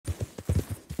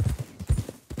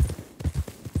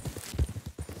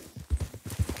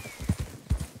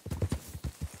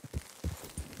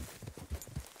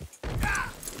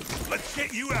Let's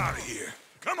get you out of here.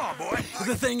 Come on, boy.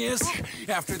 The thing is,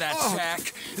 after that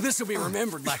shack, this will be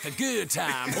remembered like a good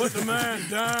time. Put the man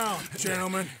down,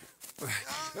 gentlemen. Is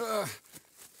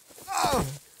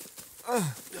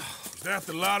that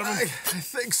the lot of them? I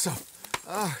think so.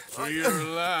 So you're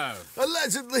alive?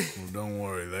 Allegedly. Well, don't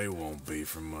worry, they won't be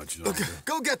for much longer. Okay,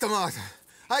 go get them, Arthur.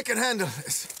 I can handle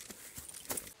this.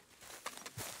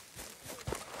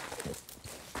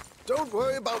 Don't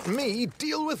worry about me.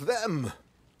 Deal with them.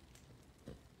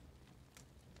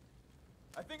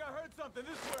 I think I heard something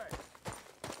this way.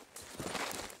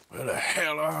 Where the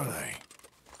hell are they?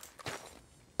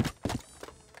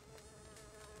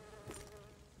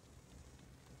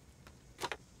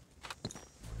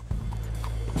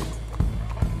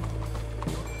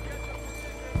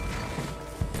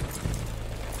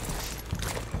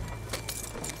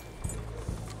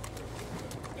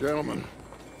 Gentlemen,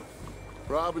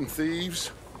 robbing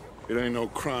thieves, it ain't no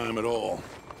crime at all.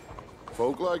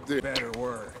 Folk like this... Better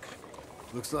work.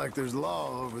 Looks like there's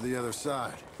law over the other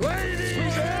side. Ladies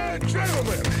and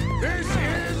gentlemen, this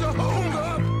is a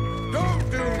hold-up. Don't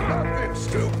do nothing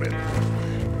stupid.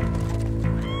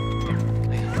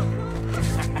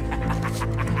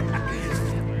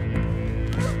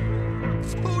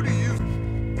 Who do you...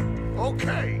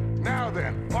 Okay, now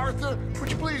then, Arthur,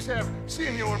 would you please have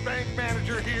Senior Bank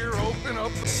Manager here open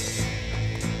up...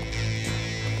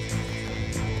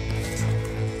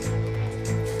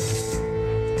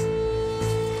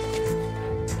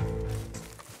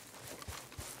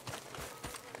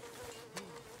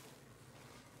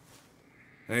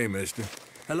 Hey, mister.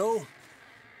 Hello?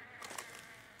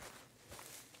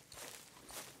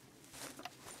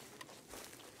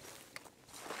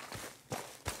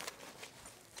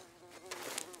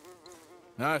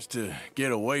 Nice to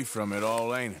get away from it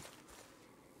all, ain't it?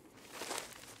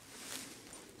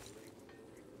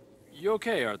 You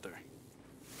okay, Arthur?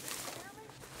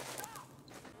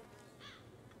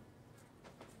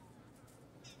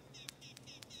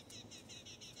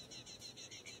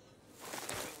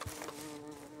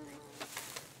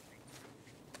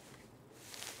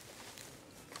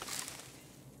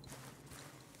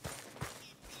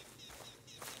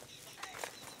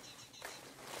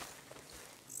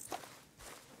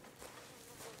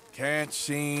 Can't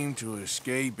seem to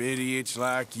escape idiots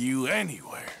like you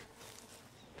anywhere.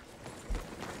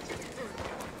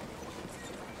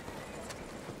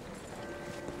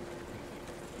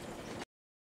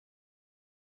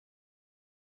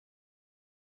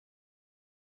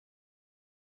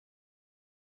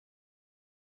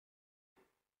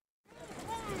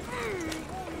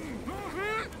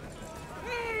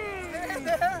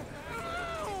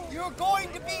 You're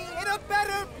going to be in a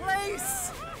better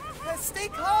place! Stay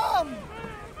calm!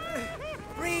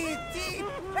 Breathe deep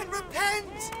and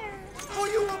repent, or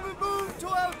you will be moved to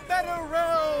a better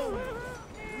realm!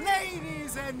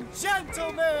 Ladies and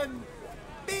gentlemen,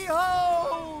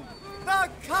 behold the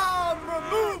calm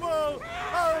removal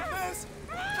of this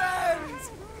man's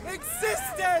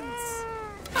existence!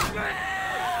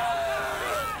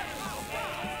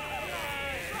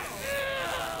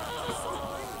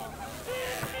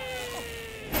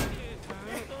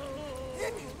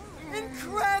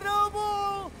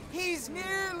 Incredible! He's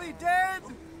nearly dead!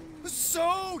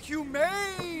 So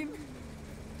humane!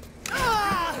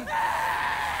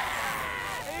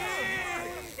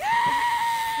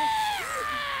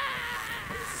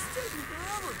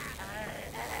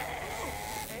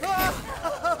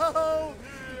 Oh,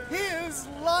 his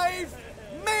life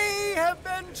may have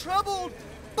been troubled,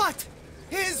 but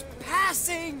his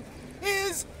passing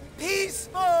is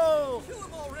peaceful! Kill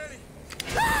him already!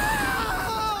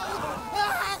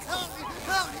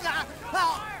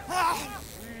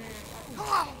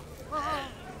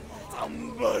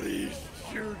 Somebody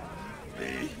shoot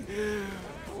me,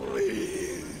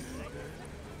 please.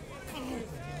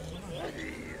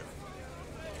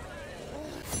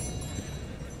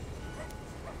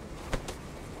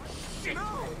 No!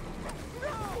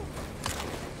 No!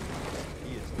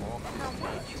 He is off. How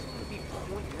much? He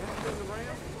pointing that thing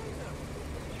around?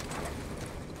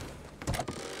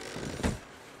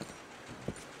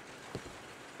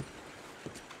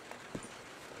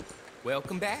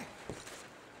 Welcome back.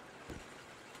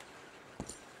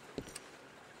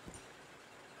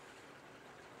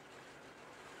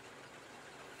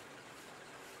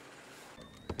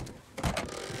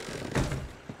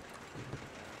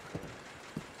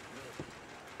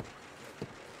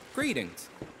 Greetings.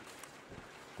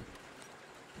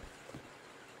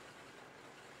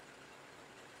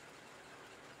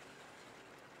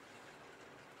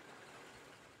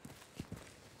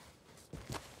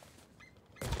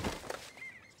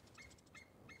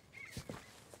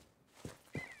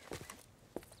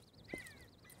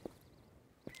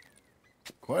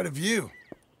 Quite a view.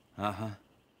 Uh-huh.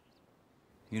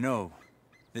 You know,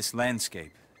 this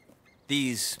landscape,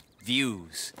 these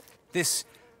views, this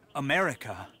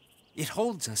America, it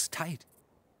holds us tight.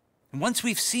 And once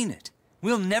we've seen it,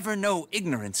 we'll never know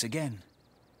ignorance again.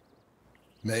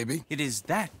 Maybe. It is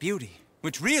that beauty,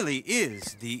 which really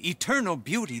is the eternal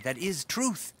beauty that is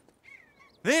truth.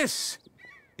 This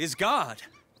is God.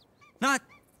 Not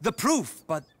the proof,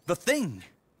 but the thing.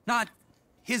 Not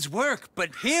his work,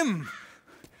 but him.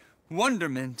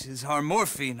 Wonderment is our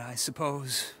morphine, I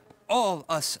suppose. All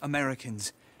us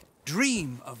Americans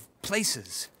dream of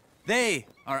places. They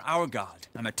are our God.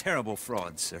 I'm a terrible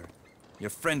fraud, sir. Your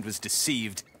friend was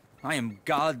deceived. I am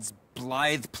God's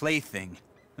blithe plaything.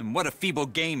 And what a feeble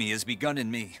game he has begun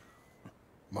in me.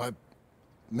 My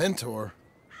mentor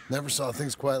never saw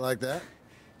things quite like that.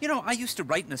 You know, I used to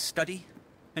write in a study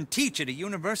and teach at a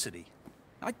university.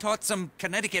 I taught some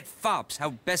Connecticut fops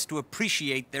how best to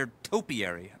appreciate their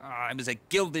topiary. I was a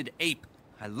gilded ape.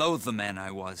 I loathed the man I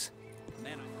was.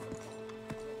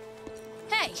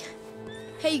 Hey!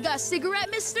 Hey, you got a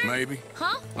cigarette, mister? Maybe.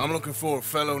 Huh? I'm looking for a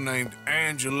fellow named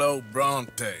Angelo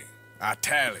Bronte.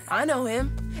 Italian. I know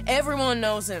him. Everyone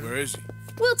knows him. Where is he?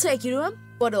 We'll take you to him.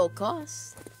 What it'll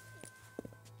cost?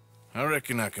 I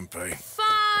reckon I can pay.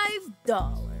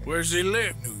 $5. Where's he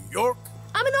live? New York?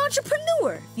 I'm an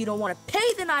entrepreneur. If you don't want to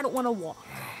pay, then I don't want to walk.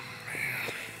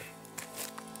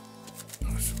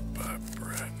 That's a bad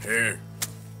bread. Here.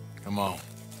 Come on.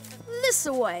 This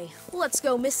away. Let's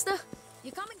go, mister.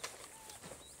 You coming?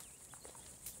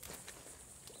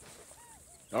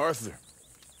 Arthur.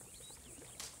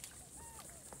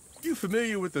 You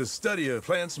familiar with the study of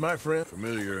plants, my friend?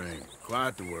 Familiar ain't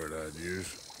quite the word I'd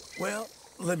use. Well,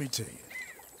 let me tell you.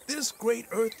 This great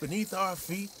earth beneath our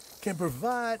feet can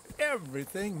provide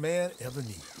everything man ever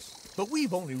needs. But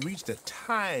we've only reached a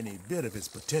tiny bit of its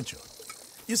potential.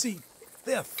 You see,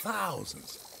 there are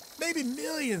thousands, maybe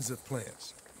millions of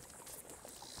plants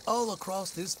all across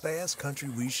this vast country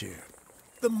we share.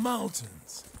 The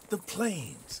mountains, the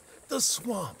plains, the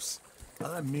swamps.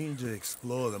 I mean to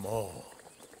explore them all,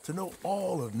 to know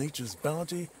all of nature's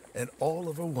bounty and all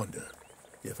of her wonder,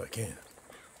 if I can.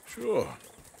 Sure.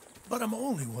 But I'm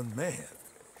only one man.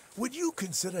 Would you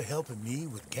consider helping me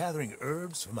with gathering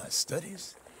herbs for my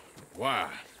studies? Why?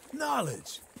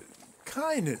 Knowledge,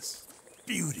 kindness,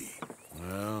 beauty.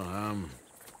 Well, I'm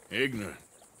ignorant,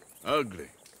 ugly,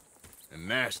 and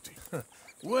nasty.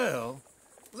 Well,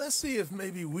 let's see if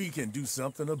maybe we can do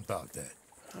something about that.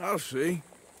 I'll see.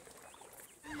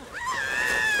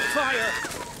 Fire!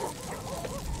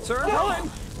 Sir,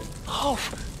 Helen! Oh!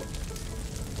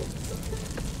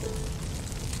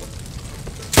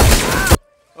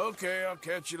 Okay, I'll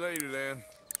catch you later then.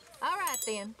 All right,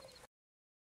 then.